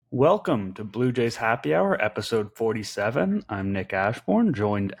Welcome to Blue Jays Happy Hour, episode 47. I'm Nick Ashbourne,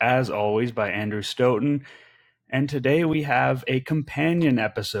 joined as always by Andrew Stoughton. And today we have a companion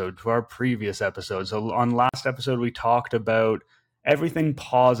episode to our previous episode. So on last episode, we talked about everything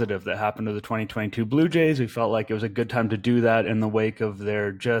positive that happened to the 2022 Blue Jays. We felt like it was a good time to do that in the wake of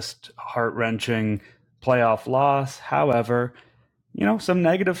their just heart-wrenching playoff loss. However, some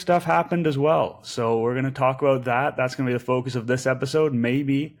negative stuff happened as well. So we're going to talk about that. That's going to be the focus of this episode.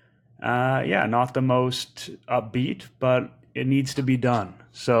 Maybe, not the most upbeat, but it needs to be done.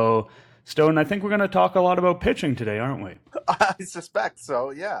 So, Stone, I think we're going to talk a lot about pitching today, aren't we? I suspect so,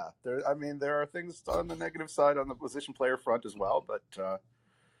 yeah. There are things on the negative side on the position player front as well, but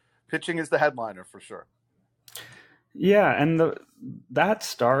pitching is the headliner for sure. Yeah, and that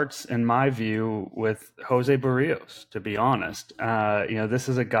starts, in my view, with Jose Barrios, to be honest. This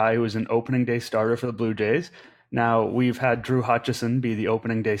is a guy who was an opening day starter for the Blue Jays. Now, we've had Drew Hutchison be the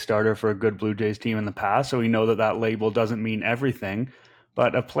opening day starter for a good Blue Jays team in the past, so we know that label doesn't mean everything.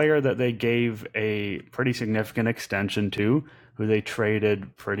 But a player that they gave a pretty significant extension to, who they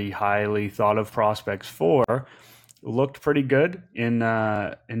traded pretty highly thought of prospects for, looked pretty good in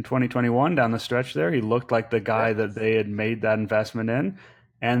 2021 down the stretch there. He looked like the guy that they had made that investment in.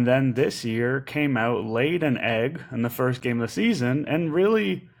 And then this year came out, laid an egg in the first game of the season, and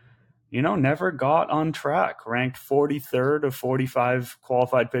really, never got on track. Ranked 43rd of 45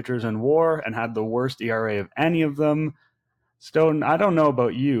 qualified pitchers in WAR and had the worst ERA of any of them. Stone, I don't know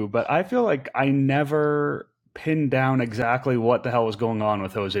about you, but I feel like I never pinned down exactly what the hell was going on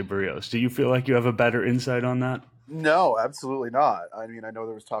with Jose Barrios. Do you feel like you have a better insight on that? No, absolutely not. I mean, I know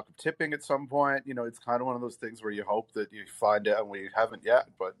there was talk of tipping at some point. It's kind of one of those things where you hope that you find out, and we haven't yet,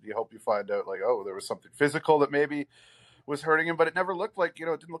 but you hope you find out, like, oh, there was something physical that maybe was hurting him, but it never looked like, it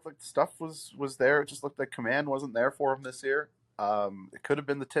didn't look like the stuff was there. It just looked like command wasn't there for him this year. It could have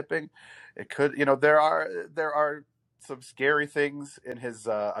been the tipping. It could, there are some scary things in his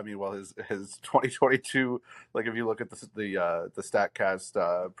his 2022, like if you look at the StatCast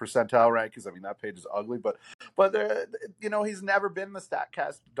percentile rankings, that page is ugly, but he's never been the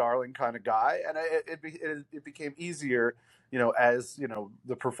StatCast darling kind of guy, and it became easier as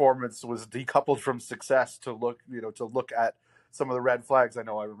the performance was decoupled from success to look at some of the red flags. I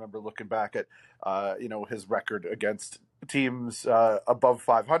remember looking back at his record against teams above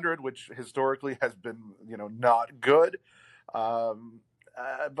 500, which historically has been not good.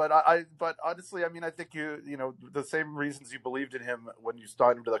 But honestly, I think the same reasons you believed in him when you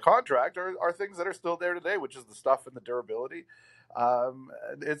signed him to the contract are things that are still there today, which is the stuff and the durability.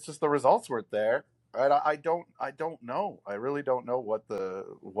 It's just the results weren't there. And I don't know. I really don't know what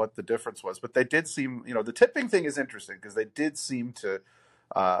the difference was. But they did seem, the tipping thing is interesting because they did seem to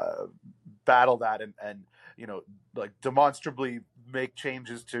battle that and like demonstrably make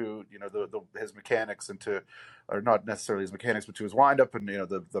changes to his mechanics or not necessarily his mechanics, but to his windup and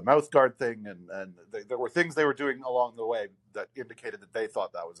the mouth guard thing, and there were things they were doing along the way that indicated that they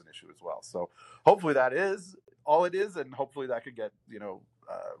thought that was an issue as well. So hopefully that is all it is, and hopefully that could get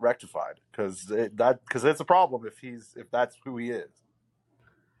rectified because it's a problem if that's who he is.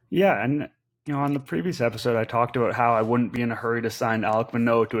 Yeah, and on the previous episode, I talked about how I wouldn't be in a hurry to sign Alek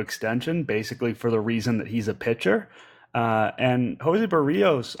Manoah to extension, basically for the reason that he's a pitcher. And Jose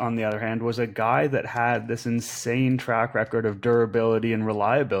Barrios, on the other hand, was a guy that had this insane track record of durability and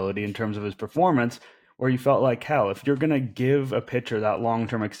reliability in terms of his performance, where you felt like, hell, if you're going to give a pitcher that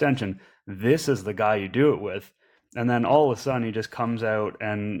long-term extension, this is the guy you do it with. And then all of a sudden, he just comes out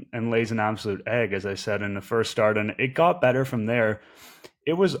and lays an absolute egg, as I said, in the first start. And it got better from there.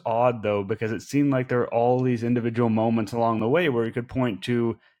 It was odd, though, because it seemed like there were all these individual moments along the way where you could point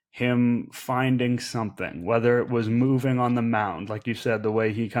to him finding something, whether it was moving on the mound, like you said, the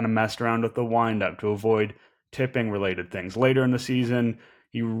way he kind of messed around with the windup to avoid tipping-related things. Later in the season,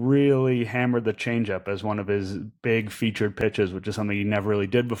 he really hammered the changeup as one of his big featured pitches, which is something he never really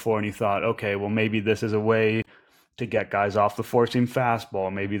did before. And he thought, okay, well, maybe this is a way to get guys off the four-seam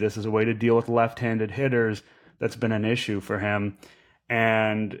fastball. Maybe this is a way to deal with left-handed hitters. That's been an issue for him.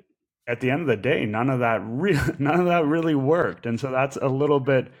 And at the end of the day, none of that really worked. And so that's a little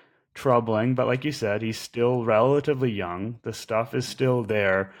bit troubling. But like you said, he's still relatively young. The stuff is still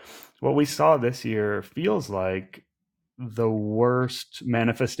there. What we saw this year feels like the worst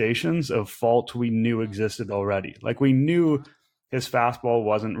manifestations of fault we knew existed already. Like we knew his fastball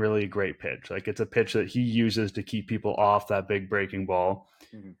wasn't really a great pitch. Like it's a pitch that he uses to keep people off that big breaking ball.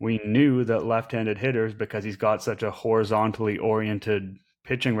 Mm-hmm. We knew that left-handed hitters, because he's got such a horizontally oriented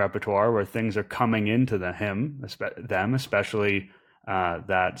pitching repertoire where things are coming into them, especially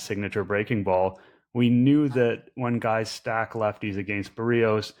that signature breaking ball. We knew that when guys stack lefties against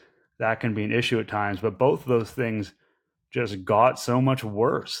Barrios, that can be an issue at times. But both of those things just got so much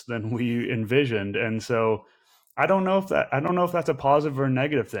worse than we envisioned. And so I don't know if that's a positive or a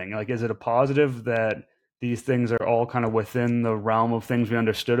negative thing. Like, is it a positive that these things are all kind of within the realm of things we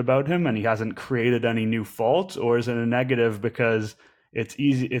understood about him and he hasn't created any new faults? Or is it a negative because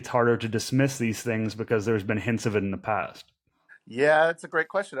it's harder to dismiss these things because there's been hints of it in the past? Yeah, it's a great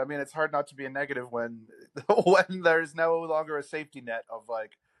question. I mean, it's hard not to be a negative when when there's no longer a safety net of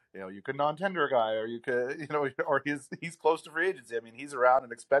like, you could non-tender a guy, or you could, or he's close to free agency. I mean, he's around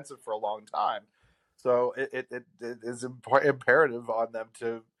and expensive for a long time, so it is imperative on them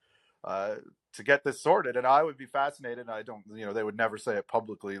uh, to get this sorted. And I would be fascinated. And I don't, they would never say it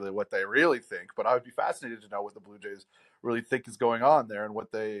publicly what they really think, but I would be fascinated to know what the Blue Jays really think is going on there and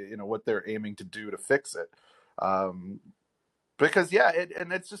what they're aiming to do to fix it. Um, because yeah,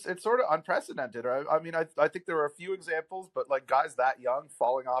 it's sort of unprecedented. I mean, I think there are a few examples, but like guys that young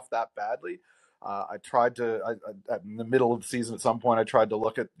falling off that badly. I tried to in the middle of the season at some point. I tried to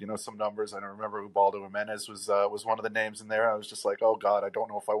look at some numbers, and I remember Ubaldo Jimenez was one of the names in there. I was just like, oh God, I don't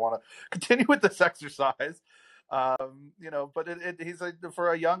know if I want to continue with this exercise. But he's like,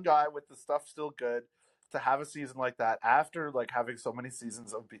 for a young guy with the stuff still good to have a season like that after like having so many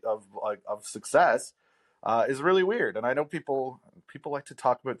seasons of success is really weird. And I know people like to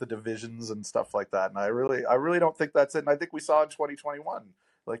talk about the divisions and stuff like that, and I really don't think that's it. And I think we saw in 2021,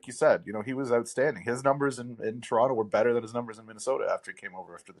 like you said, he was outstanding. His numbers in Toronto were better than his numbers in Minnesota after he came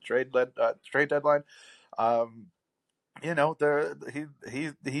over after the trade deadline. Um, he's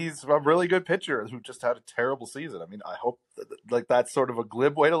a really good pitcher who just had a terrible season. I mean, I hope like that's sort of a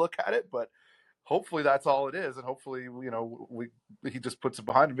glib way to look at it, but hopefully that's all it is, and hopefully we he just puts it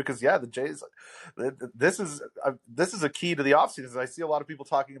behind him, because yeah, the Jays, this is a key to the offseason. I see a lot of people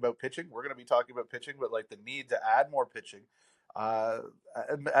talking about pitching. We're going to be talking about pitching, but like the need to add more pitching, uh,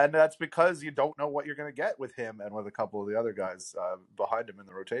 and that's because you don't know what you're going to get with him and with a couple of the other guys behind him in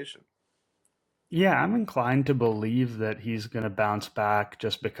the rotation. Yeah, I'm inclined to believe that he's going to bounce back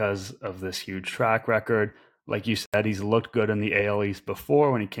just because of this huge track record. Like you said, he's looked good in the AL East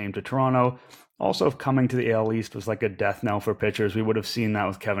before when he came to Toronto. Also, if coming to the AL East was like a death knell for pitchers, we would have seen that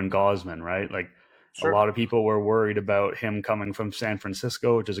with Kevin Gausman, right? Like a Sure. lot of people were worried about him coming from San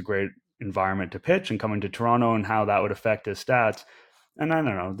Francisco, which is a great environment to pitch, and coming to Toronto and how that would affect his stats. And I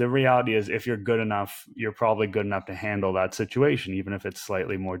don't know. The reality is, if you're good enough, you're probably good enough to handle that situation, even if it's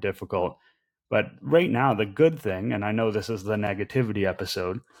slightly more difficult. But right now, the good thing, and I know this is the negativity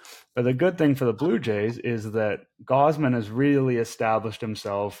episode, but the good thing for the Blue Jays is that Gosman has really established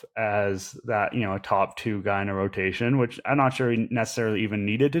himself as that, a top two guy in a rotation, which I'm not sure he necessarily even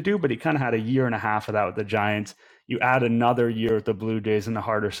needed to do, but he kind of had a year and a half of that with the Giants. You add another year with the Blue Jays in the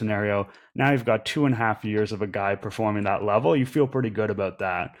harder scenario. Now you've got 2.5 years of a guy performing that level. You feel pretty good about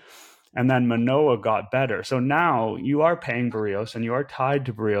that. And then Manoah got better. So now you are paying Barrios and you are tied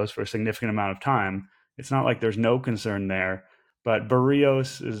to Barrios for a significant amount of time. It's not like there's no concern there, but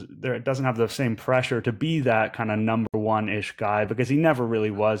Barrios is there. It doesn't have the same pressure to be that kind of number one ish guy because he never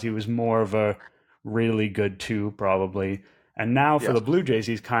really was. He was more of a really good two, probably. And now for Yeah. the Blue Jays,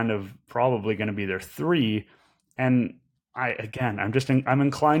 he's kind of probably going to be their three. And I'm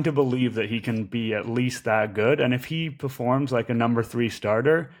inclined to believe that he can be at least that good. And if he performs like a number three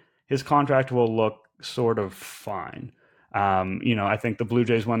starter, his contract will look sort of fine. I think the Blue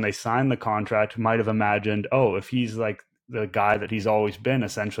Jays, when they signed the contract, might have imagined, oh, if he's like the guy that he's always been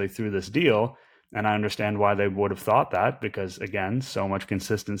essentially through this deal, and I understand why they would have thought that because, again, so much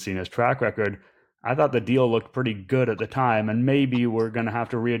consistency in his track record. I thought the deal looked pretty good at the time, and maybe we're going to have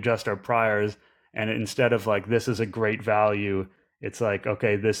to readjust our priors. And instead of like, this is a great value, it's like,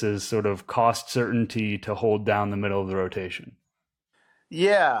 okay, this is sort of cost certainty to hold down the middle of the rotation.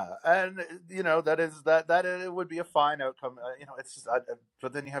 Yeah, and that it would be a fine outcome. It's just,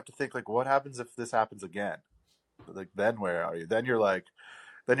 but then you have to think like, what happens if this happens again? Like, then where are you? Then you're like,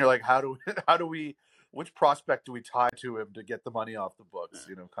 how do how do we? Which prospect do we tie to him to get the money off the books?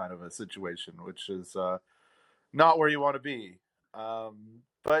 Kind of a situation, which is not where you want to be.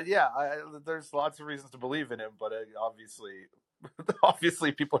 But yeah, there's lots of reasons to believe in him, but obviously,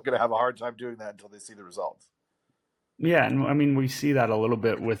 obviously, people are going to have a hard time doing that until they see the results. Yeah, and I mean we see that a little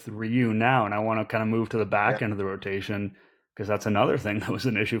bit with Ryu now, and I want to kind of move to the Yeah. back end of the rotation because that's another thing that was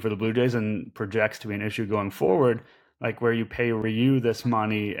an issue for the Blue Jays and projects to be an issue going forward. Like where you pay Ryu this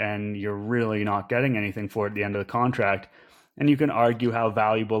money and you're really not getting anything for it at the end of the contract. And you can argue how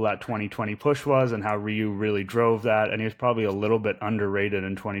valuable that 2020 push was and how Ryu really drove that. And he was probably a little bit underrated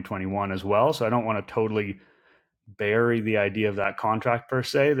in 2021 as well. So I don't want to totally bury the idea of that contract per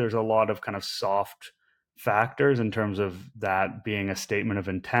se. There's a lot of kind of soft factors in terms of that being a statement of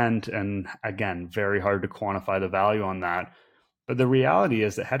intent. And again, very hard to quantify the value on that. But the reality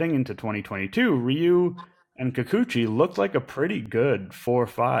is that heading into 2022, Ryu and Kikuchi looked like a pretty good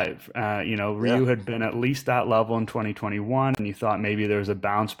 4-5. Yeah. Ryu had been at least that level in 2021, and you thought maybe there was a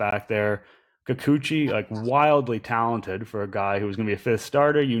bounce back there. Kikuchi, like wildly talented for a guy who was going to be a fifth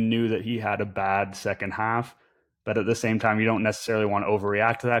starter. You knew that he had a bad second half, but at the same time, you don't necessarily want to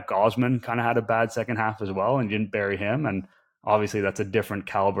overreact to that. Gosman kind of had a bad second half as well, and you didn't bury him. And obviously, that's a different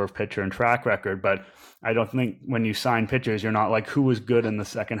caliber of pitcher and track record. But I don't think when you sign pitchers, you're not like who was good in the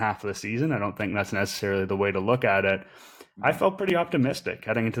second half of the season. I don't think that's necessarily the way to look at it. I Mhm. felt pretty optimistic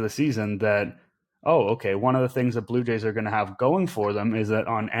heading into the season that, oh, okay, one of the things that Blue Jays are going to have going for them is that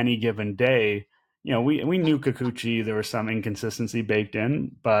on any given day, we knew Kikuchi, there was some inconsistency baked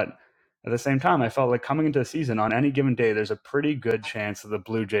in, but at the same time, I felt like coming into the season, on any given day, there's a pretty good chance that the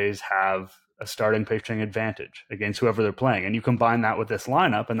Blue Jays have a starting pitching advantage against whoever they're playing. And you combine that with this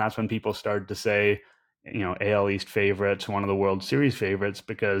lineup, and that's when people started to say, AL East favorites, one of the World Series favorites,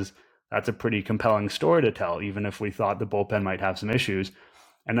 because that's a pretty compelling story to tell, even if we thought the bullpen might have some issues.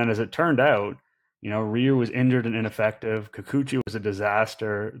 And then as it turned out, Ryu was injured and ineffective. Kikuchi was a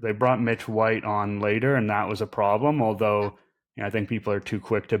disaster. They brought Mitch White on later, and that was a problem, although I think people are too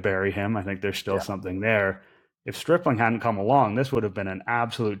quick to bury him. I think there's still Yeah. something there. If Stripling hadn't come along, this would have been an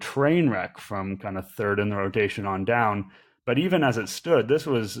absolute train wreck from kind of third in the rotation on down. But even as it stood, this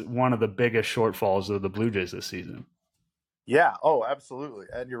was one of the biggest shortfalls of the Blue Jays this season. Yeah. Oh, absolutely.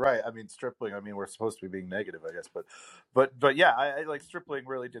 And you're right. I mean, Stripling. I mean, we're supposed to be being negative, I guess, but yeah, I like Stripling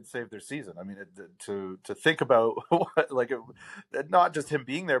really did save their season. I mean, to think about what, like, not just him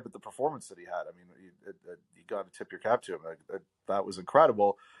being there, but the performance that he had. I mean, you got to tip your cap to him. Like, that was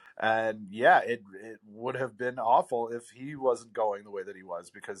incredible. And yeah, it would have been awful if he wasn't going the way that he was,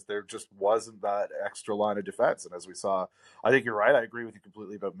 because there just wasn't that extra line of defense. And as we saw, I think you're right. I agree with you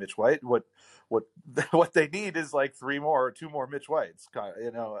completely about Mitch White. What what they need is like three more or two more Mitch Whites,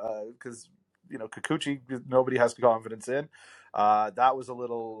 because Kikuchi, nobody has confidence in. That was a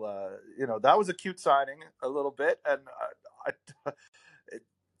little, that was a cute signing a little bit, and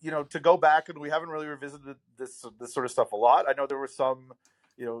to go back, and we haven't really revisited this sort of stuff a lot. I know there were some,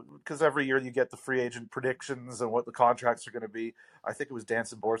 because every year you get the free agent predictions and what the contracts are going to be. I think it was Dan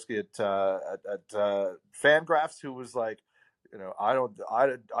Szymborski at Fangraphs who was like, I don't,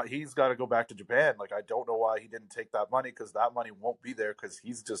 he's got to go back to Japan. Like, I don't know why he didn't take that money, because that money won't be there, because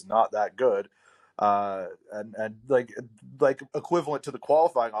he's just not that good. And like equivalent to the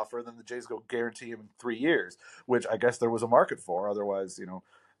qualifying offer, then the Jays go guarantee him 3 years, which I guess there was a market for. Otherwise,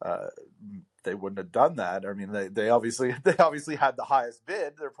 uh, they wouldn't have done that. I mean, they obviously had the highest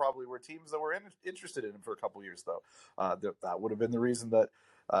bid. There probably were teams that were interested in him for a couple of years, though. That would have been the reason that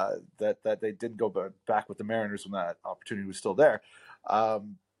they didn't go back with the Mariners when that opportunity was still there.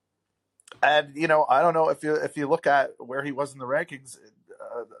 And I don't know if you look at where he was in the rankings,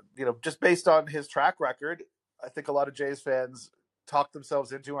 just based on his track record, I think a lot of Jays fans talked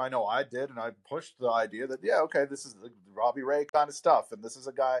themselves into. I know I did, and I pushed the idea that okay, this is the Robbie Ray kind of stuff, and this is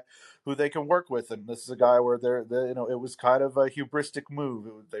a guy who they can work with, and this is a guy where it was kind of a hubristic move.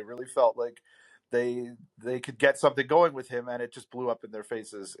 They really felt like they could get something going with him, and it just blew up in their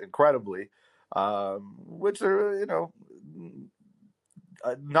faces incredibly, which are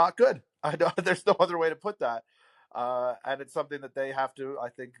not good. There's no other way to put that. And it's something that they have to, I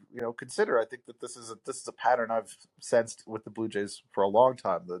think, consider. I think that this is a pattern I've sensed with the Blue Jays for a long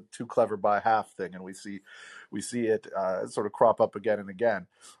time, the too clever by half thing, and we see it sort of crop up again and again.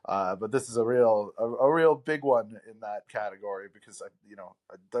 But this is a real big one in that category, because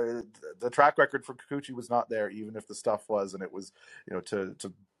the track record for Kikuchi was not there, even if the stuff was, and it was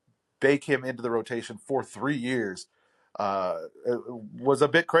to bake him into the rotation for 3 years. It was a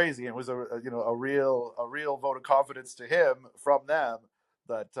bit crazy. It was a real vote of confidence to him from them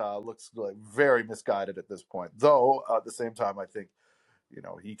that looks like very misguided at this point. Though at the same time, I think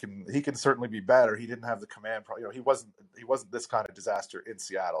he can certainly be better. He didn't have the command. He wasn't this kind of disaster in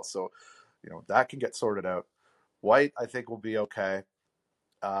Seattle, so that can get sorted out. White, I think, will be okay.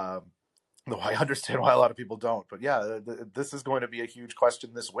 Though I understand why a lot of people don't. But yeah, this is going to be a huge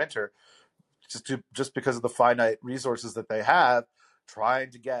question this winter, just because of the finite resources that they have, trying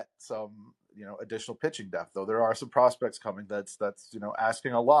to get some additional pitching depth. Though there are some prospects coming that's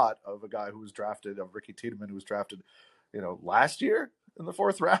asking a lot of a guy who was drafted, of Ricky Tiedemann, who was drafted last year in the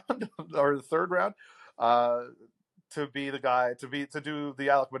fourth round or the third round, to be the guy to do the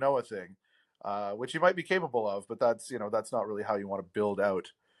Alek Manoah thing, which he might be capable of, but that's not really how you want to build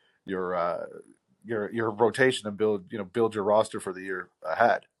out your rotation and build your roster for the year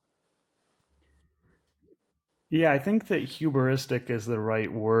ahead. Yeah, I think that hubristic is the right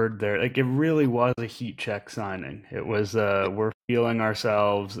word there. Like it really was a heat check signing. It was we're feeling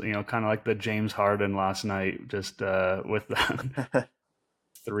ourselves, kind of like the James Harden last night, just with the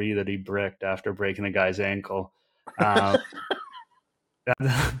three that he bricked after breaking the guy's ankle. Um,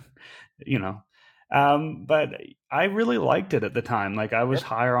 you know. But I really liked it at the time. Like I was Yep.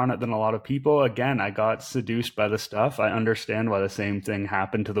 higher on it than a lot of people. Again, I got seduced by the stuff. I understand why the same thing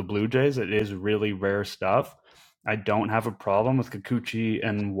happened to the Blue Jays. It is really rare stuff. I don't have a problem with Kikuchi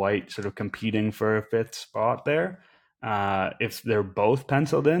and White sort of competing for a fifth spot there. If they're both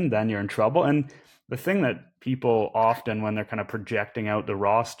penciled in, then you're in trouble. And the thing that people often, when they're kind of projecting out the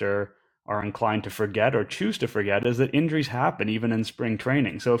roster, are inclined to forget or choose to forget is that injuries happen even in spring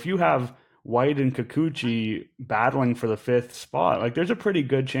training. So if you have White and Kikuchi battling for the fifth spot, like there's a pretty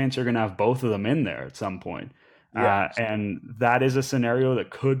good chance you're going to have both of them in there at some point. Yeah. And that is a scenario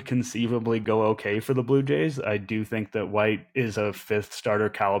that could conceivably go okay for the Blue Jays. I do think that White is a fifth starter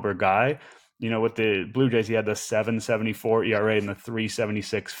caliber guy. With the Blue Jays, he had the 7.74 ERA and the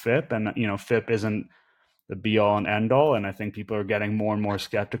 3.76 FIP, and FIP isn't the be all and end all. And I think people are getting more and more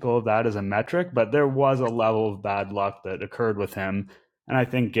skeptical of that as a metric. But there was a level of bad luck that occurred with him. And I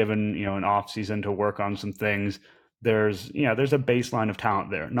think given, an off season to work on some things, there's a baseline of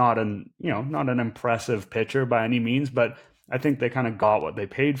talent there. Not an impressive pitcher by any means, but I think they kind of got what they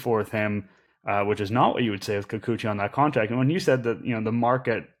paid for with him, which is not what you would say with Kikuchi on that contract. And when you said that, the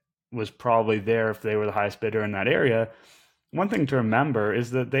market was probably there if they were the highest bidder in that area, one thing to remember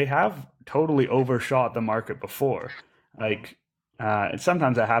is that they have totally overshot the market before. Like,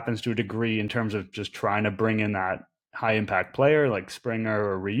 sometimes that happens to a degree in terms of just trying to bring in that high impact player like Springer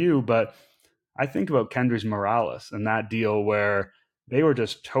or Ryu. But I think about Kendrys Morales and that deal where they were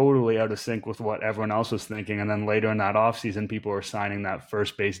just totally out of sync with what everyone else was thinking. And then later in that offseason, people were signing that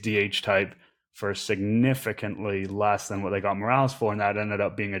first base DH type for significantly less than what they got Morales for. And that ended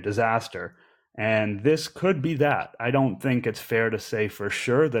up being a disaster. And this could be that. I don't think it's fair to say for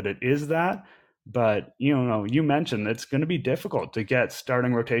sure that it is that. But you mentioned it's going to be difficult to get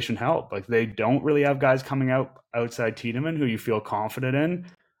starting rotation help. Like they don't really have guys coming out outside Tiedemann who you feel confident in.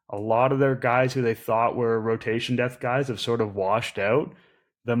 A lot of their guys who they thought were rotation depth guys have sort of washed out.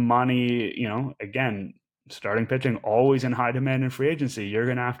 The money, again, starting pitching always in high demand in free agency. You're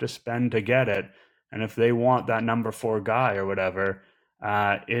going to have to spend to get it. And if they want that number four guy or whatever,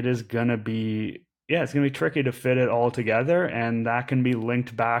 it is going to be, yeah, it's going to be tricky to fit it all together. And that can be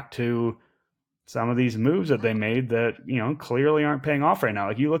linked back to some of these moves that they made that, clearly aren't paying off right now.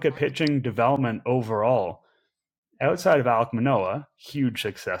 Like you look at pitching development overall, outside of Alek Manoah, huge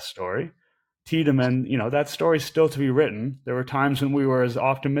success story. Tiedemann, that story's still to be written. There were times when we were as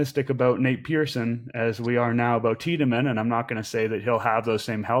optimistic about Nate Pearson as we are now about Tiedemann, and I'm not going to say that he'll have those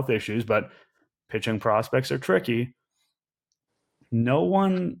same health issues, but pitching prospects are tricky. No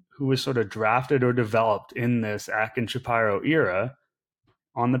one who was sort of drafted or developed in this Akin Shapiro era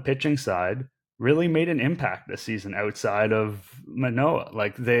on the pitching side really made an impact this season outside of Manoah.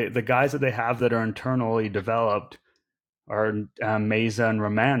 Like the guys that they have that are internally developed are Meza and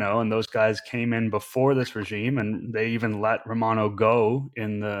Romano, and those guys came in before this regime, and they even let Romano go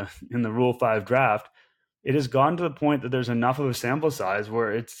in the Rule 5 draft. It has gone to the point that there's enough of a sample size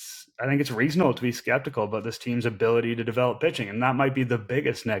where I think it's reasonable to be skeptical about this team's ability to develop pitching, and that might be the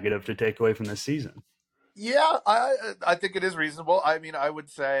biggest negative to take away from this season. Yeah, I think it is reasonable. I mean, I would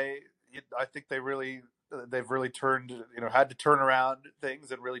say I think they've really turned had to turn around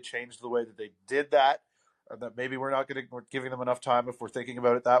things and really change the way that they did that. And that maybe we're giving them enough time if we're thinking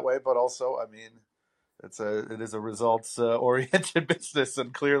about it that way. But also, I mean, it is a results oriented business,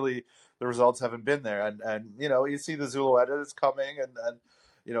 and clearly the results haven't been there. And you see the Zulueta that's coming, and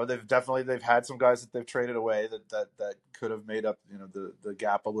they've had some guys that they've traded away that could have made up the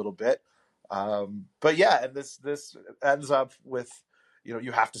gap a little bit. But yeah, and this ends up with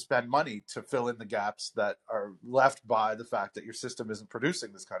you have to spend money to fill in the gaps that are left by the fact that your system isn't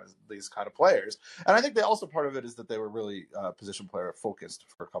producing these kind of players. And I think they part of it is that they were really position player focused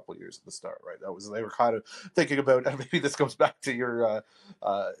for a couple of years at the start, right? They were kind of thinking about, and maybe this goes back to your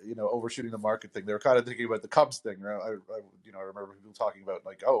overshooting the market thing. They were kind of thinking about the Cubs thing. Right? I remember people talking about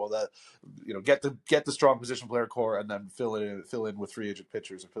like, oh well, that get the strong position player core and then fill in with free agent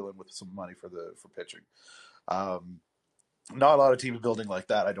pitchers and fill in with some money for pitching. Not a lot of teams building like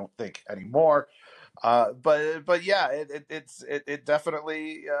that, I don't think anymore. But yeah, it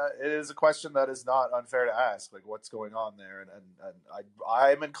definitely it is a question that is not unfair to ask, like what's going on there, and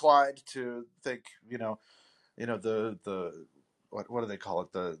I'm inclined to think the what do they call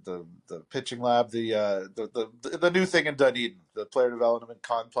it, the pitching lab, the new thing in Dunedin, the player development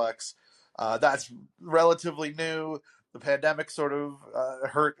complex. That's relatively new. The pandemic sort of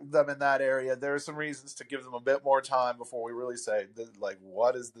hurt them in that area. There are some reasons to give them a bit more time before we really say, like,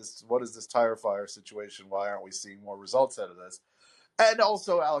 what is this? What is this tire fire situation? Why aren't we seeing more results out of this? And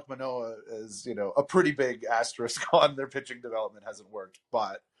also, Alek Manoah is, a pretty big asterisk on their pitching development hasn't worked.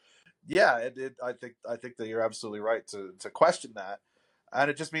 But yeah, I think that you're absolutely right to question that, and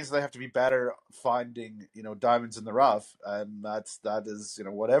it just means they have to be better finding diamonds in the rough, and that is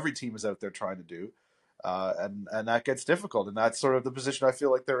what every team is out there trying to do, and that gets difficult, and that's sort of the position I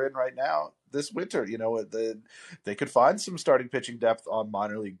feel like they're in right now this winter. They could find some starting pitching depth on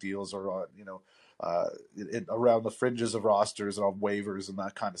minor league deals or on around the fringes of rosters and on waivers and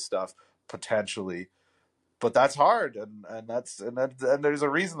that kind of stuff potentially, but that's hard, and there's a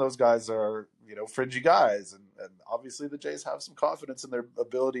reason those guys are fringy guys, and obviously the Jays have some confidence in their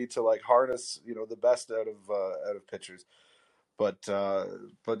ability to like harness the best out of pitchers, but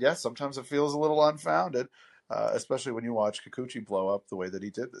yeah, sometimes it feels a little unfounded, especially when you watch Kikuchi blow up the way that he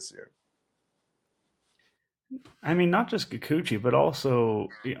did this year. I mean, not just Kikuchi, but also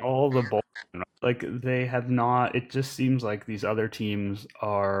all the bullpen. Like they have not. It just seems like these other teams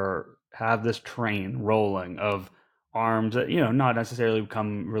are have this train rolling of arms that not necessarily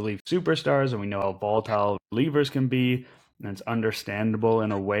become relief superstars, and we know how volatile relievers can be, and it's understandable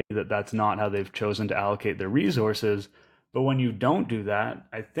in a way that that's not how they've chosen to allocate their resources. But when you don't do that,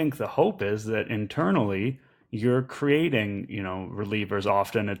 I think the hope is that internally you're creating, relievers.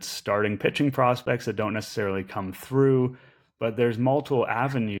 Often it's starting pitching prospects that don't necessarily come through, but there's multiple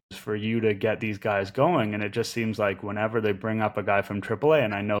avenues for you to get these guys going. And it just seems like whenever they bring up a guy from AAA,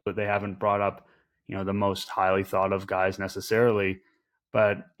 and I know that they haven't brought up, the most highly thought of guys necessarily,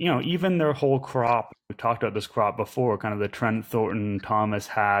 but, even their whole crop, we've talked about this crop before, kind of the Trent Thornton, Thomas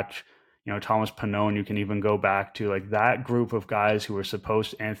Hatch, Thomas Pannone, you can even go back to like that group of guys who were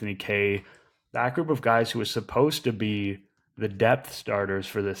supposed to, Anthony Kay, that group of guys who was supposed to be the depth starters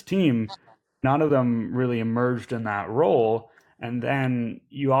for this team, none of them really emerged in that role. And then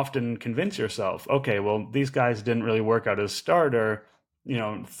you often convince yourself, okay, well, these guys didn't really work out as starter.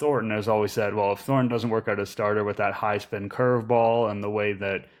 Thornton has always said, well, if Thornton doesn't work out as starter with that high spin curveball and the way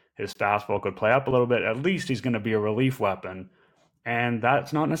that his fastball could play up a little bit, at least he's going to be a relief weapon. And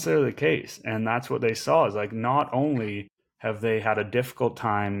that's not necessarily the case. And that's what they saw is like not only have they had a difficult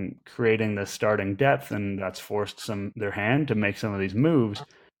time creating the starting depth, and that's forced some their hand to make some of these moves,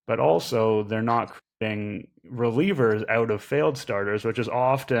 but also they're not creating relievers out of failed starters, which is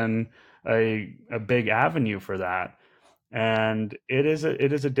often a big avenue for that. And it is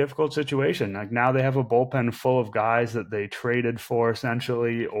a difficult situation. Like now they have a bullpen full of guys that they traded for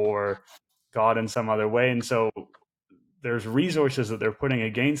essentially or got in some other way. And so there's resources that they're putting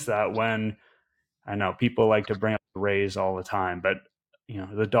against that when I know people like to bring up the Rays all the time, but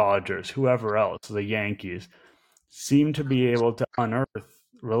the Dodgers, whoever else, the Yankees seem to be able to unearth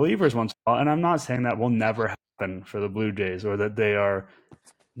relievers once in a while. And I'm not saying that will never happen for the Blue Jays or that they are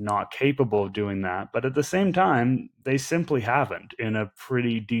not capable of doing that, but at the same time, they simply haven't in a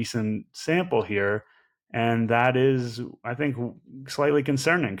pretty decent sample here. And that is, I think, slightly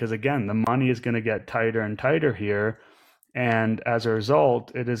concerning because, again, the money is going to get tighter and tighter here. And as a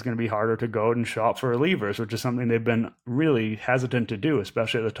result, it is going to be harder to go out and shop for relievers, which is something they've been really hesitant to do,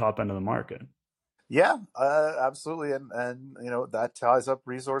 especially at the top end of the market. Yeah, absolutely, and that ties up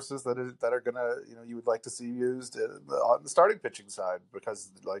resources that are gonna you would like to see used on the starting pitching side, because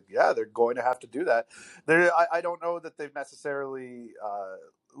like yeah, they're going to have to do that. I don't know that they've necessarily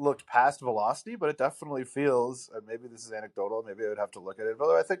looked past velocity, but it definitely feels, and maybe this is anecdotal, maybe I would have to look at it.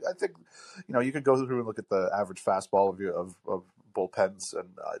 But I think you could go through and look at the average fastball of bullpens, and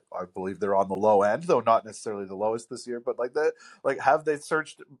I believe they're on the low end, though not necessarily the lowest this year. But have they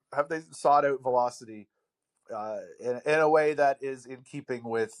sought out velocity in a way that is in keeping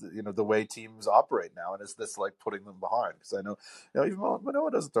with the way teams operate now, and is this like putting them behind? Because I know even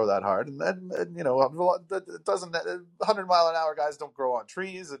Manoah doesn't throw that hard, and it doesn't 100-mile-an-hour guys don't grow on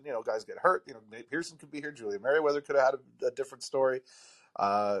trees, and guys get hurt. Nate Pearson could be here, Julian Merriweather could have had a different story.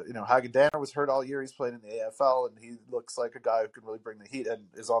 Hagen Danner was hurt all year. He's playing in the AFL, and he looks like a guy who can really bring the heat and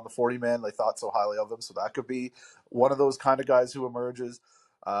is on the 40-man. They thought so highly of him, so that could be one of those kind of guys who emerges.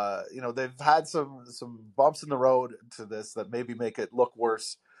 They've had some bumps in the road to this that maybe make it look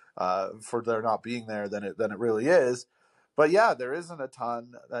worse for their not being there than it really is. But yeah, there isn't a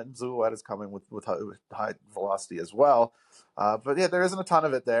ton, and Zuluet is coming with high velocity as well. But yeah, there isn't a ton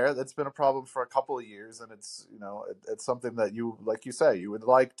of it there. That's been a problem for a couple of years, and it's something that you, like you say, you would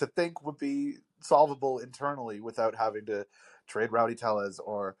like to think would be solvable internally without having to trade Rowdy Tellez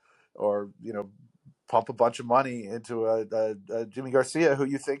or pump a bunch of money into a Jimmy Garcia, who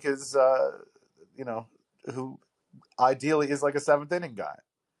you think is, who ideally is like a seventh inning guy.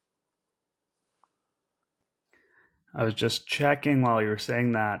 I was just checking while you were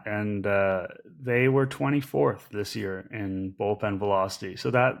saying that, and they were 24th this year in bullpen velocity.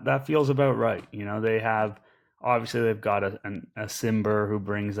 So that feels about right. They have obviously they've got a Simber who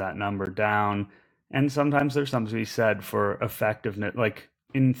brings that number down, and sometimes there's something to be said for effectiveness. Like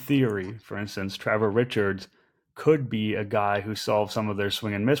in theory, for instance, Trevor Richards could be a guy who solves some of their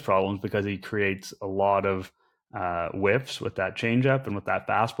swing and miss problems because he creates a lot of whiffs with that changeup and with that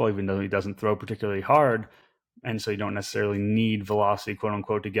fastball, even though he doesn't throw particularly hard, and so you don't necessarily need velocity, quote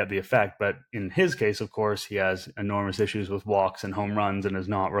unquote, to get the effect. But in his case, of course, he has enormous issues with walks and home runs and is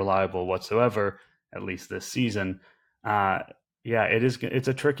not reliable whatsoever, at least this season. Uh, yeah, it's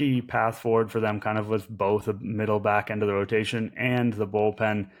a tricky path forward for them, kind of with both the middle back end of the rotation and the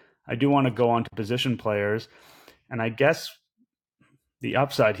bullpen. I do want to go on to position players, and I guess the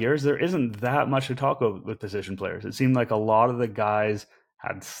upside here is there isn't that much to talk about with position players. It seemed like a lot of the guys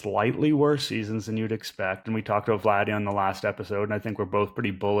had slightly worse seasons than you'd expect. And we talked about Vladdy on the last episode, and I think we're both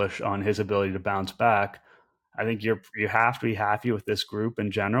pretty bullish on his ability to bounce back. I think you have to be happy with this group in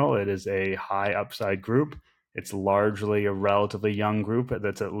general. It is a high upside group. It's largely a relatively young group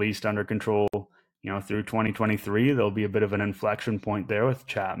that's at least under control. Through 2023, there'll be a bit of an inflection point there with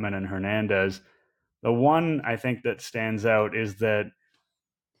Chapman and Hernandez. The one I think that stands out is that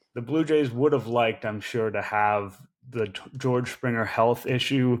the Blue Jays would have liked, I'm sure, to have the George Springer health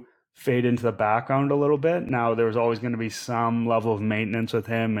issue fade into the background a little bit. Now, there was always going to be some level of maintenance with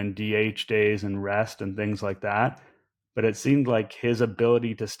him and DH days and rest and things like that. But it seemed like his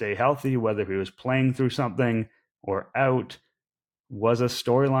ability to stay healthy, whether he was playing through something or out, was a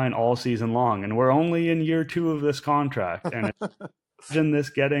storyline all season long. And we're only in year 2 of this contract. And imagine this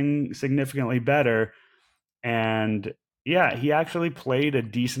getting significantly better. And yeah, he actually played a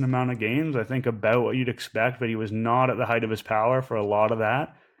decent amount of games, I think about what you'd expect, but he was not at the height of his power for a lot of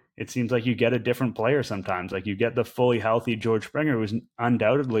that. It seems like you get a different player sometimes. Like you get the fully healthy George Springer, who's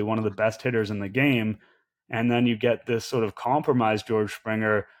undoubtedly one of the best hitters in the game. And then you get this sort of compromised George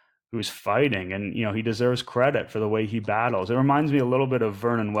Springer who's fighting. And, he deserves credit for the way he battles. It reminds me a little bit of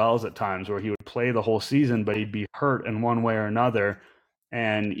Vernon Wells at times, where he would play the whole season, but he'd be hurt in one way or another.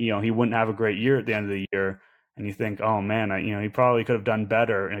 And, he wouldn't have a great year at the end of the year, and you think, oh man, he probably could have done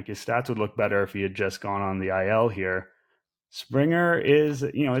better, and like his stats would look better if he had just gone on the IL here. Springer is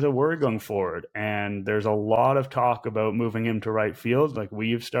a worry going forward, and there's a lot of talk about moving him to right field. Like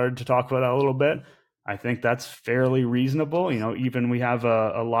we've started to talk about that a little bit. I think that's fairly reasonable. Even we have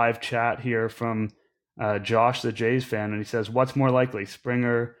a live chat here from Josh, the Jays fan, and he says, "What's more likely,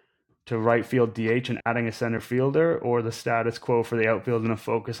 Springer to right field DH and adding a center fielder, or the status quo for the outfield and a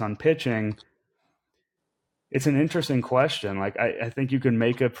focus on pitching?" It's an interesting question. Like I think you can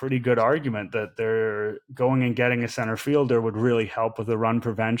make a pretty good argument that they're going and getting a center fielder would really help with the run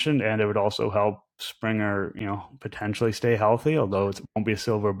prevention, and it would also help Springer, potentially stay healthy, although it won't be a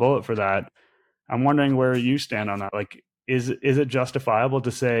silver bullet for that. I'm wondering where you stand on that. Like, is it justifiable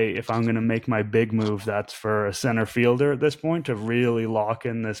to say if I'm going to make my big move, that's for a center fielder at this point to really lock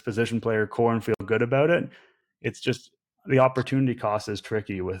in this position player core and feel good about it? It's just the opportunity cost is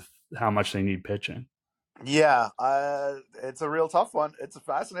tricky with how much they need pitching. Yeah, it's a real tough one. It's a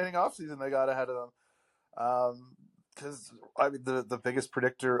fascinating offseason they got ahead of them. Because I mean, the biggest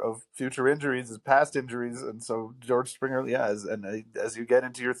predictor of future injuries is past injuries, and so George Springer, yeah, as you get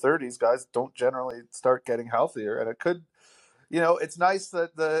into your 30s, guys don't generally start getting healthier, and it could, it's nice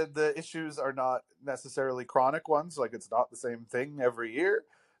that the issues are not necessarily chronic ones, like it's not the same thing every year.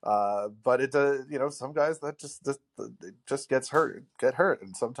 But it does, some guys that just get hurt,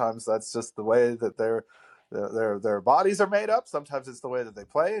 and sometimes that's just the way that their bodies are made up. Sometimes it's the way that they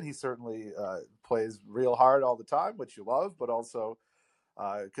play, and he certainly plays real hard all the time, which you love, but also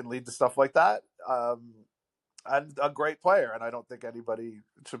can lead to stuff like that. And a great player, and I don't think anybody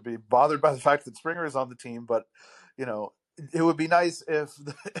should be bothered by the fact that Springer is on the team. But it would be nice if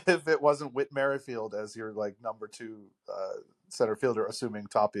if it wasn't Whit Merrifield as your like number 2 center fielder, assuming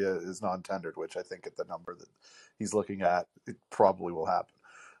Tapia is non-tendered, which I think at the number that he's looking at, it probably will happen.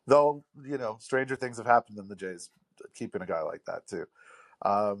 Though, stranger things have happened than the Jays keeping a guy like that too.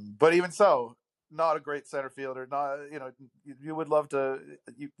 But even so, not a great center fielder. Not, you would love to.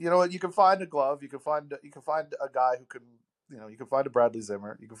 You can find a glove. You can find a guy who can. You can find a Bradley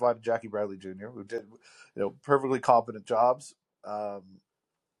Zimmer. You can find a Jackie Bradley Jr. who did, perfectly competent jobs for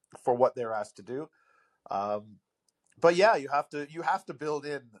what they're asked to do. But yeah, you have to build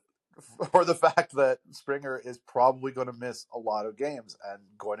in for the fact that Springer is probably going to miss a lot of games and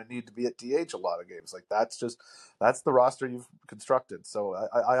going to need to be at DH a lot of games. Like that's the roster you've constructed. So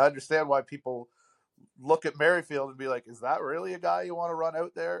I understand why people look at Merrifield and be like, is that really a guy you want to run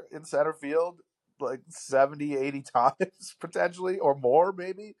out there in center field like 70, 80 times potentially or more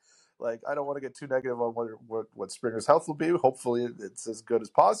maybe? Like, I don't want to get too negative on what Springer's health will be. Hopefully it's as good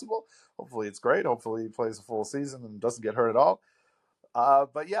as possible. Hopefully it's great. Hopefully he plays a full season and doesn't get hurt at all.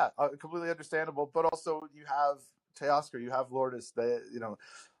 But yeah, completely understandable. But also you have Teoscar, you have Lourdes.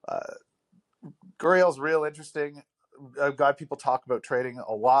 Uh, Gurriel's real interesting. A guy people talk about trading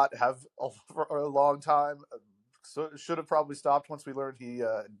a lot, for a long time. So should have probably stopped once we learned he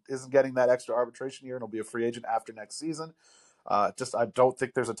isn't getting that extra arbitration year and will be a free agent after next season. I don't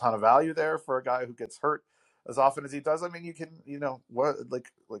think there's a ton of value there for a guy who gets hurt as often as he does. I mean, you can,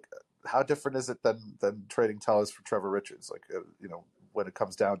 how different is it than trading Tellez for Trevor Richards? When it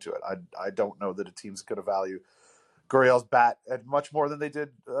comes down to it, I don't know that a team's going to value Gurriel's bat at much more than they did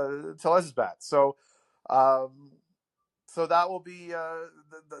Tellez's bat. So that will be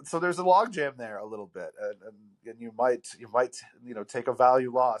so there's a logjam there a little bit, and you might take a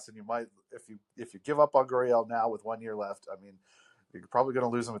value loss, and you might if you give up on Gurriel now with 1 year left. I mean, you're probably going to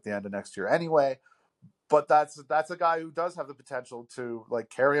lose him at the end of next year anyway. But that's a guy who does have the potential to like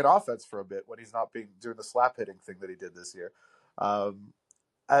carry an offense for a bit when he's not doing the slap hitting thing that he did this year.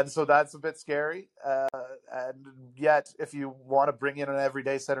 And so that's a bit scary. And yet, if you want to bring in an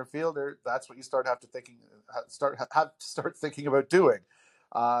everyday center fielder, that's what you start thinking about doing.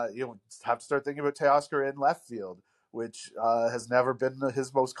 You have to start thinking about Teoscar in left field, which has never been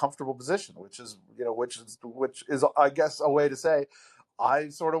his most comfortable position. Which is I guess a way to say, I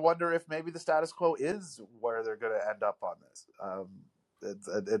sort of wonder if maybe the status quo is where they're going to end up on this.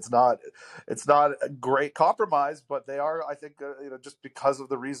 It's not a great compromise, but they are, I think, just because of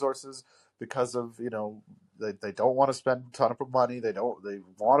the resources, because of they don't want to spend a ton of money, they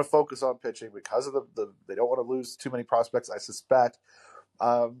want to focus on pitching because of they don't want to lose too many prospects, I suspect.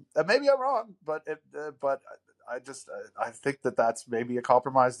 And maybe I'm wrong, but I think that's maybe a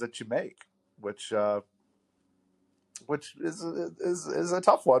compromise that you make, which is a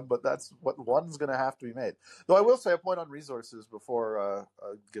tough one, but that's what one's going to have to be made. Though I will say a point on resources before I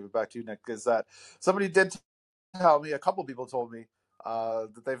give it back to you, Nick, is that somebody did tell me, a couple people told me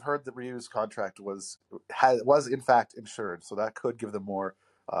that they've heard that Ryu's contract was in fact insured, so that could give them more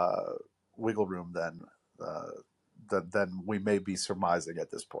wiggle room than we may be surmising at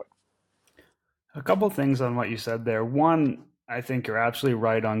this point. A couple things on what you said there. One, I think you're absolutely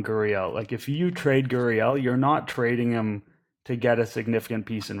right on Gurriel. Like, if you trade Gurriel, you're not trading him to get a significant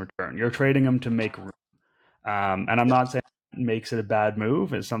piece in return. You're trading him to make room. And I'm not saying it makes it a bad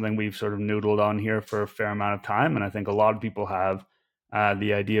move. It's something we've sort of noodled on here for a fair amount of time, and I think a lot of people have.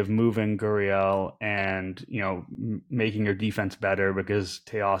 The idea of moving Gurriel and making your defense better because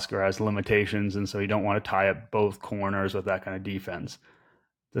Teoscar has limitations, and so you don't want to tie up both corners with that kind of defense.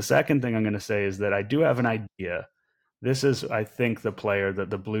 The second thing I'm going to say is that I do have an idea. This is, I think, the player that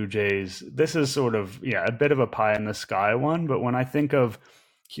the Blue Jays, this is sort of, a bit of a pie in the sky one. But when I think of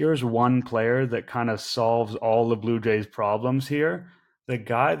here's one player that kind of solves all the Blue Jays problems here, the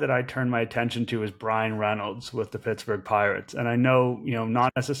guy that I turn my attention to is Brian Reynolds with the Pittsburgh Pirates. And I know,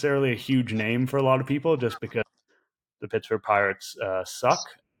 not necessarily a huge name for a lot of people just because the Pittsburgh Pirates suck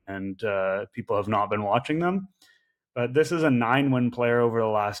and people have not been watching them. But this is a 9-win player over the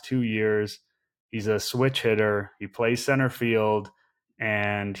last 2 years. He's a switch hitter. He plays center field,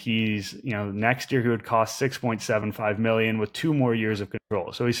 and he's next year he would cost $6.75 million with 2 more years of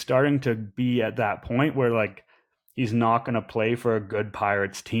control. So he's starting to be at that point where like he's not going to play for a good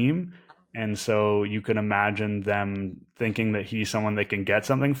Pirates team, and so you can imagine them thinking that he's someone they can get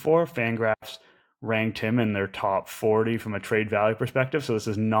something for. Fangraphs ranked him in their top 40 from a trade value perspective. So this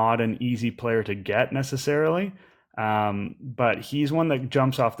is not an easy player to get necessarily. But he's one that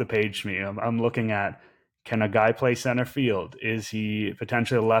jumps off the page to me. I'm looking at, can a guy play center field? Is he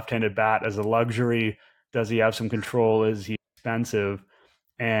potentially a left-handed bat as a luxury? Does he have some control? Is he expensive?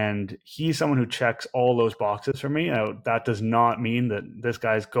 And he's someone who checks all those boxes for me. Now, that does not mean that this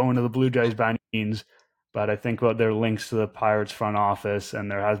guy's going to the Blue Jays by any means, but I think about their links to the Pirates front office,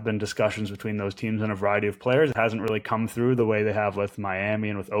 and there has been discussions between those teams and a variety of players. It hasn't really come through the way they have with Miami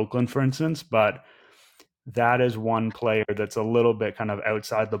and with Oakland, for instance, but that is one player that's a little bit kind of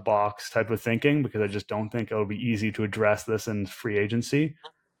outside the box type of thinking, because I just don't think it'll be easy to address this in free agency.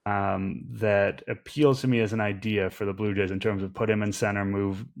 That appeals to me as an idea for the Blue Jays in terms of put him in center,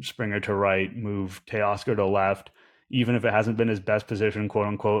 move Springer to right, move Teoscar to left. Even if it hasn't been his best position, quote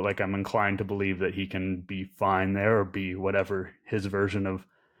unquote, like I'm inclined to believe that he can be fine there or be whatever his version of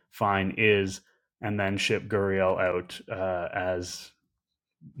fine is, and then ship Gurriel out as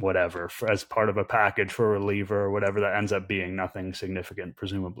whatever as part of a package for a reliever or whatever that ends up being. Nothing significant,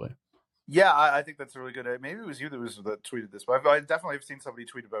 presumably. Yeah, I think that's a really good. Maybe it was you that tweeted this, but I definitely have seen somebody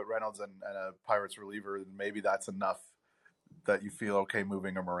tweet about Reynolds and a Pirates reliever, and maybe that's enough that you feel okay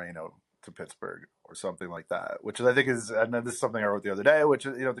moving a Moreno to Pittsburgh or something like that. Which I think is, and this is something I wrote the other day, which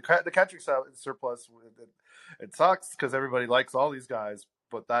is, the catching surplus. It sucks because everybody likes all these guys,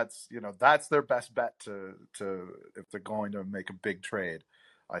 but that's their best bet to if they're going to make a big trade.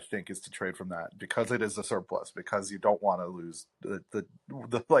 I think is to trade from that because it is a surplus, because you don't want to lose the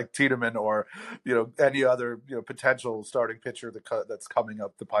like Tiedemann or any other potential starting pitcher that's coming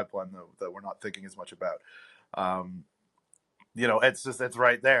up the pipeline that we're not thinking as much about. It's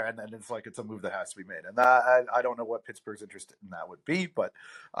right there, and it's like it's a move that has to be made. And I don't know what Pittsburgh's interest in that would be, but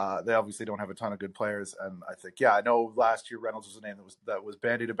they obviously don't have a ton of good players. And I think, I know last year Reynolds was a name that was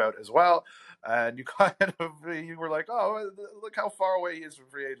bandied about as well. And you were like, oh, look how far away he is from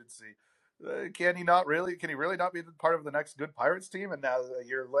free agency. Can he really not be part of the next good Pirates team? And now a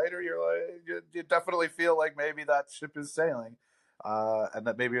year later, you're like, you definitely feel like maybe that ship is sailing. And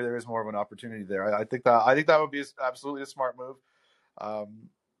that maybe there is more of an opportunity there. I think that would be absolutely a smart move.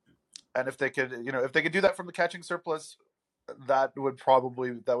 And if they could do that from the catching surplus, that would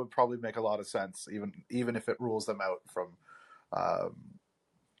probably make a lot of sense, even if it rules them out from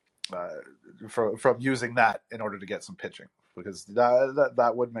using that in order to get some pitching, because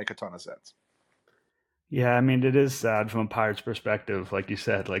that would make a ton of sense. Yeah, I mean, it is sad from a Pirates perspective. Like you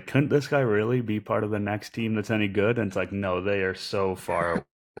said, like, couldn't this guy really be part of the next team that's any good? And it's like, no, they are so far away.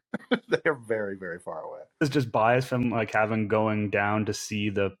 They are very, very far away. It's just bias from like having going down to see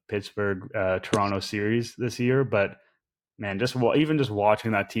the Pittsburgh Toronto series this year. But man, even just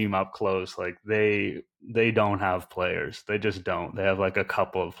watching that team up close, like they don't have players. They just don't. They have like a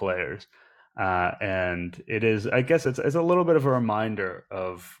couple of players, and it is. I guess it's a little bit of a reminder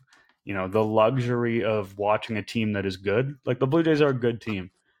of the luxury of watching a team that is good. Like the Blue Jays are a good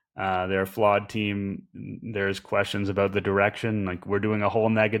team. They're a flawed team. There's questions about the direction. Like we're doing a whole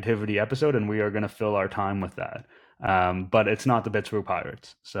negativity episode, and we are going to fill our time with that. But it's not the Pittsburgh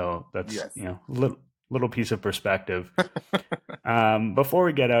Pirates, so that's Yes. little piece of perspective. Before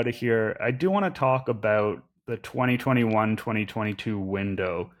we get out of here, I do want to talk about the 2021-2022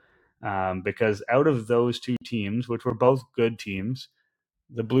 window, because out of those two teams, which were both good teams,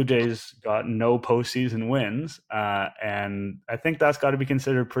 the Blue Jays got no postseason wins, and I think that's got to be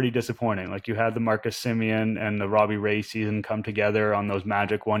considered pretty disappointing. Like you had the Marcus Semien and the Robbie Ray season come together on those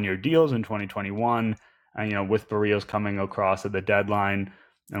magic one-year deals in 2021, and with Barrios coming across at the deadline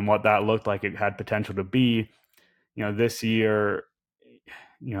and what that looked like it had potential to be. This year,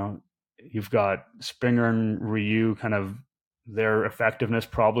 you've got Springer and Ryu kind of their effectiveness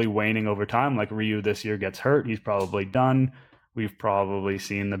probably waning over time. Like Ryu this year gets hurt, he's probably done. We've probably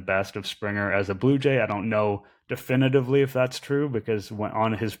seen the best of Springer as a Blue Jay. I don't know definitively if that's true because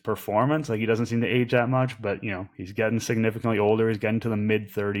on his performance, like he doesn't seem to age that much, but he's getting significantly older. He's getting to the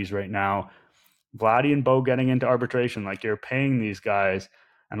mid 30s right now. Vladdy and Bo getting into arbitration, like you're paying these guys,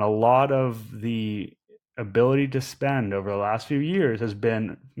 and a lot of the ability to spend over the last few years has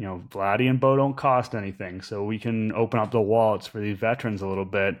been, Vladdy and Bo don't cost anything, so we can open up the wallets for these veterans a little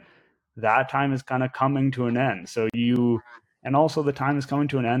bit. That time is kind of coming to an end. And also the time is coming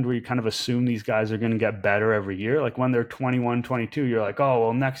to an end where you kind of assume these guys are going to get better every year. Like when they're 21, 22, you're like, oh,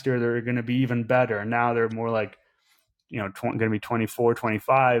 well, next year they're going to be even better. And now they're more like, going to be 24,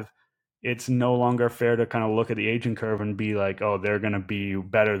 25. It's no longer fair to kind of look at the aging curve and be like, oh, they're going to be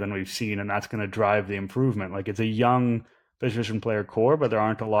better than we've seen, and that's going to drive the improvement. Like it's a young position player core, but there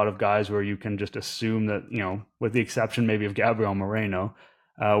aren't a lot of guys where you can just assume that, with the exception maybe of Gabriel Moreno,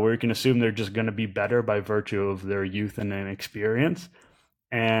 where you can assume they're just going to be better by virtue of their youth and inexperience.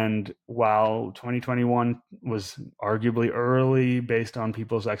 And while 2021 was arguably early based on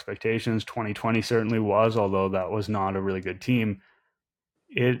people's expectations, 2020 certainly was, although that was not a really good team.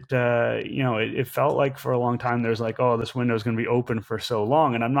 It felt like for a long time there's like, oh, this window is going to be open for so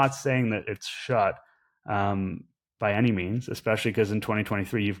long. And I'm not saying that it's shut by any means, especially because in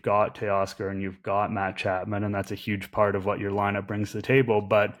 2023 you've got Teoscar and you've got Matt Chapman, and that's a huge part of what your lineup brings to the table.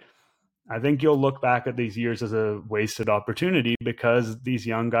 But I think you'll look back at these years as a wasted opportunity because these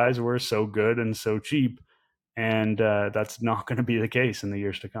young guys were so good and so cheap, and that's not going to be the case in the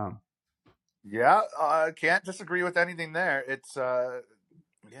years to come. Yeah, I can't disagree with anything there. It's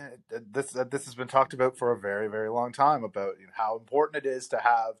this has been talked about for a very, very long time about how important it is to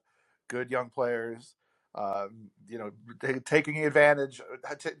have good young players You know, taking advantage,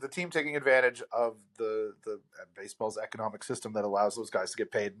 the team taking advantage of the baseball's economic system that allows those guys to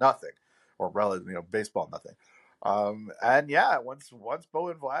get paid nothing, or relative, baseball nothing. And yeah, once Bo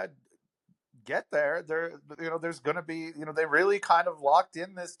and Vlad get there, there's going to be, they really kind of locked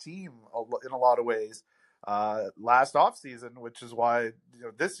in this team in a lot of ways last off season, which is why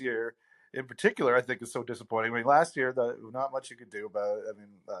this year in particular I think is so disappointing. I mean, last year not much you could do about it. I mean,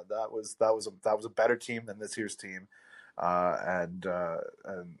 that was a better team than this year's team, and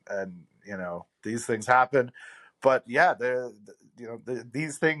these things happen, but yeah,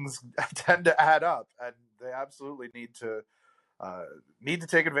 these things tend to add up, and they absolutely need to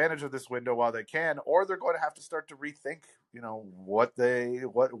take advantage of this window while they can, or they're going to have to start to rethink, what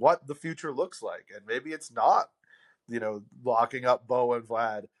the future looks like, and maybe it's not, locking up Bo and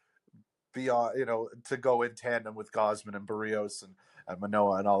Vlad beyond, to go in tandem with Gausman and Barrios and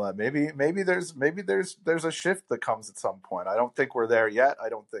Manoah and all that. Maybe there's a shift that comes at some point. I don't think we're there yet. I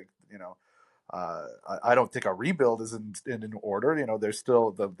don't think I don't think a rebuild is in order. There's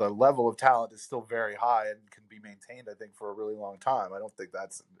still the level of talent is still very high and can be maintained, I think, for a really long time. I don't think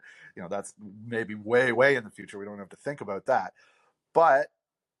that's maybe way in the future. We don't have to think about that. But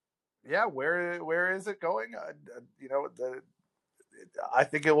yeah, where is it going? I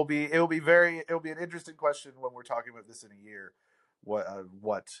think it will be an interesting question when we're talking about this in a year. Where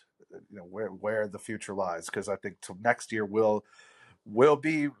the future lies, because I think till next year will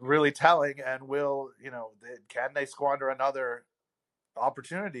be really telling, and can they squander another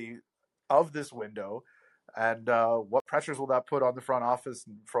opportunity of this window, and what pressures will that put on the front office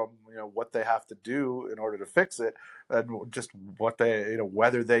from what they have to do in order to fix it, and just what they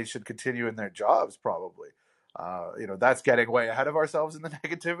whether they should continue in their jobs. Probably that's getting way ahead of ourselves in the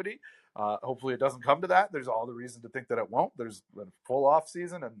negativity. Hopefully it doesn't come to that. There's all the reason to think that it won't. There's a full off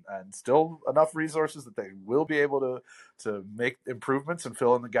season and still enough resources that they will be able to make improvements and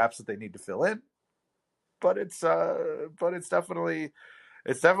fill in the gaps that they need to fill in. But it's definitely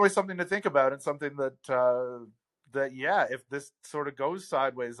something to think about, and something that yeah, if this sort of goes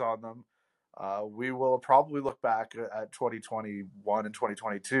sideways on them, we will probably look back at 2021 and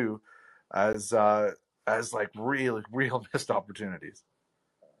 2022 as like real missed opportunities.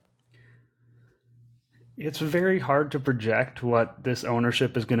 It's very hard to project what this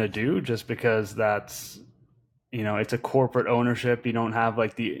ownership is going to do, just because it's a corporate ownership. You don't have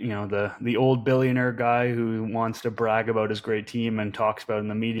like the old billionaire guy who wants to brag about his great team and talks about it in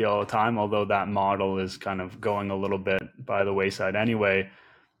the media all the time, although that model is kind of going a little bit by the wayside anyway.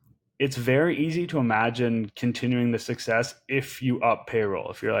 It's very easy to imagine continuing the success if you up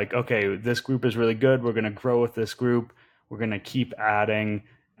payroll. If you're like, okay, this group is really good, we're going to grow with this group, we're going to keep adding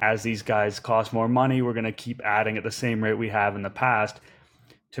as these guys cost more money, we're going to keep adding at the same rate we have in the past.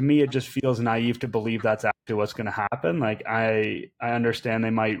 To me, it just feels naive to believe that's actually what's going to happen. Like I understand they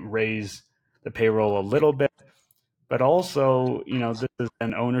might raise the payroll a little bit, but also, this is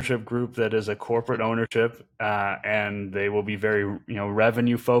an ownership group that is a corporate ownership, and they will be very,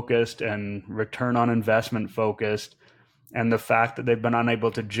 revenue focused and return on investment focused. And the fact that they've been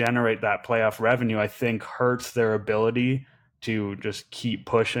unable to generate that playoff revenue, I think, hurts their ability to just keep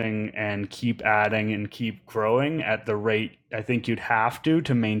pushing and keep adding and keep growing at the rate I think you'd have to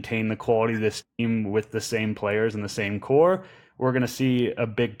maintain the quality of this team with the same players and the same core. We're going to see a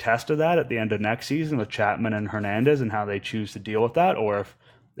big test of that at the end of next season with Chapman and Hernandez and how they choose to deal with that, or if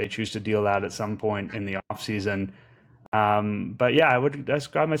they choose to deal that at some point in the offseason. But yeah, I would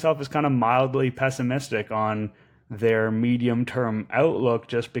describe myself as kind of mildly pessimistic on their medium term outlook,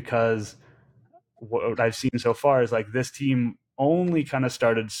 just because what I've seen so far is like this team only kind of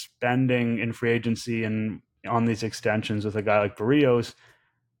started spending in free agency and on these extensions with a guy like Barrios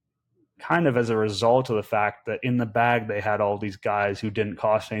kind of as a result of the fact that in the bag they had all these guys who didn't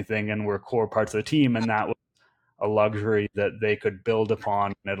cost anything and were core parts of the team, and that was a luxury that they could build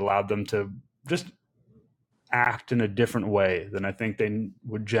upon, and it allowed them to just act in a different way than I think they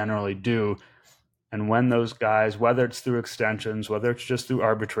would generally do. And when those guys, whether it's through extensions, whether it's just through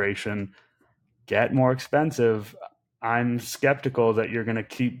arbitration, get more expensive, I'm skeptical that you're going to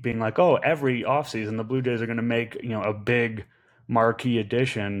keep being like, oh, every offseason the Blue Jays are going to make a big marquee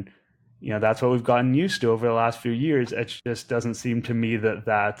addition. That's what we've gotten used to over the last few years. It just doesn't seem to me that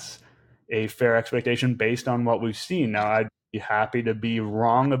that's a fair expectation based on what we've seen. Now, I'd be happy to be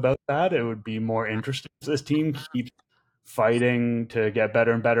wrong about that. It would be more interesting if this team keeps fighting to get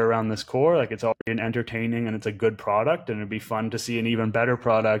better and better around this core. Like, it's already entertaining and it's a good product, and it'd be fun to see an even better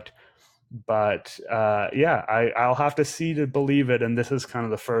product. But yeah, I'll have to see to believe it. And this is kind of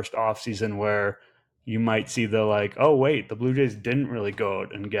the first offseason where you might see the like, oh, wait, the Blue Jays didn't really go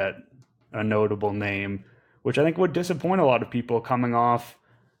out and get a notable name, which I think would disappoint a lot of people coming off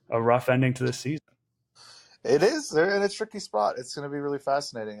a rough ending to the season. It is. They're in a tricky spot. It's going to be really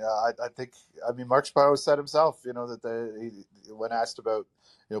fascinating. I think. I mean, Mark Shapiro said himself, that when asked about,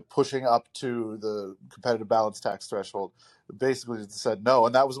 pushing up to the competitive balance tax threshold, basically said no,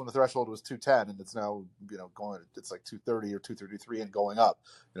 and that was when the threshold was 210, and it's now, going. It's like 230 or 233, and going up.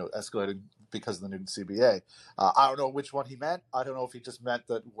 Escalating because of the new CBA. I don't know which one he meant. I don't know if he just meant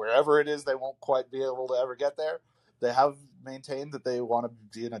that wherever it is, they won't quite be able to ever get there. They have maintained that they want to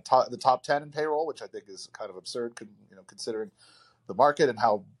be in the top 10 in payroll, which I think is kind of absurd, considering the market and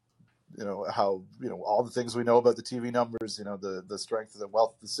how all the things we know about the TV numbers, the strength of the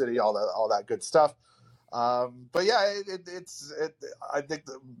wealth of the city, all that good stuff. But yeah, I think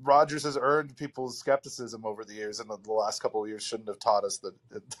that Rogers has earned people's skepticism over the years, and the last couple of years shouldn't have taught us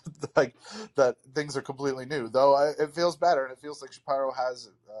that that things are completely new. Though it feels better, and it feels like Shapiro has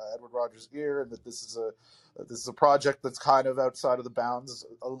Edward Rogers' ear, and that this is a project that's kind of outside of the bounds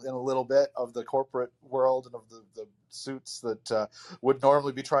in a little bit of the corporate world and of the suits that would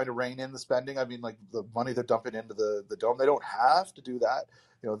normally be trying to rein in the spending. I mean, like the money they're dumping into the dome, they don't have to do that.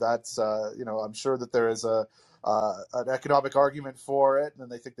 That's I'm sure that there is an economic argument for it,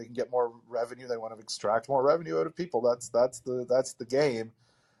 and they think they can get more revenue. They want to extract more revenue out of people. That's the game.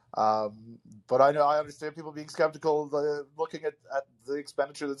 But I understand people being skeptical, looking at the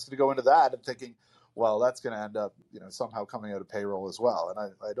expenditure that's going to go into that and thinking, well, that's going to end up, somehow coming out of payroll as well.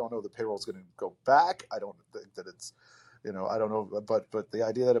 And I don't know that payroll is going to go back. I don't think that it's, I don't know, but the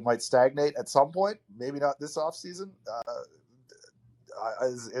idea that it might stagnate at some point, maybe not this off season,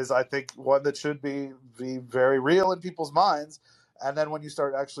 is I think one that should be very real in people's minds. And then when you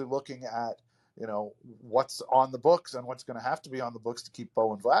start actually looking at, what's on the books and what's going to have to be on the books to keep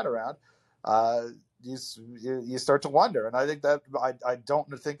Bo and Vlad around, you start to wonder. And I think that I don't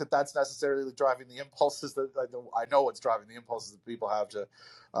think that that's necessarily driving the impulses that I know what's driving the impulses that people have to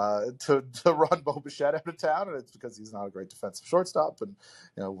run Bo Bichette out of town, and it's because he's not a great defensive shortstop, and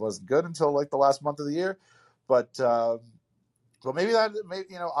wasn't good until like the last month of the year. But maybe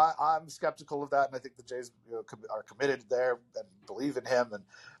I'm skeptical of that, and I think the Jays are committed there and believe in him,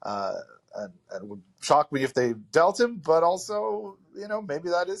 and it would shock me if they dealt him. But also, maybe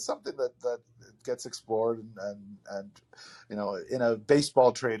that is something that gets explored and in a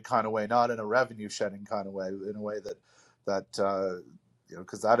baseball trade kind of way, not in a revenue shedding kind of way, in a way that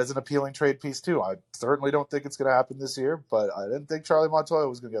because that is an appealing trade piece too. I certainly don't think it's going to happen this year, but I didn't think Charlie Montoya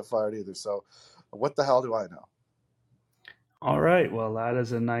was going to get fired either. So what the hell do I know? All right. Well, that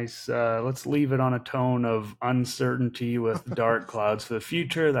is a nice. Let's leave it on a tone of uncertainty with dark clouds for the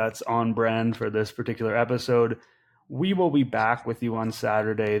future. That's on brand for this particular episode. We will be back with you on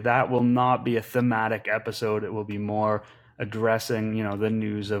Saturday. That will not be a thematic episode. It will be more addressing, the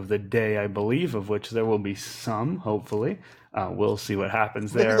news of the day, I believe, of which there will be some, hopefully. We'll see what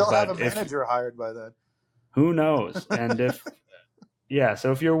happens Maybe there. they'll have a manager hired by then. Who knows? And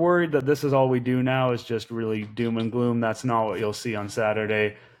so if you're worried that this is all we do now is just really doom and gloom, that's not what you'll see on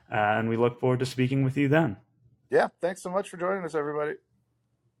Saturday. And we look forward to speaking with you then. Yeah, thanks so much for joining us, everybody.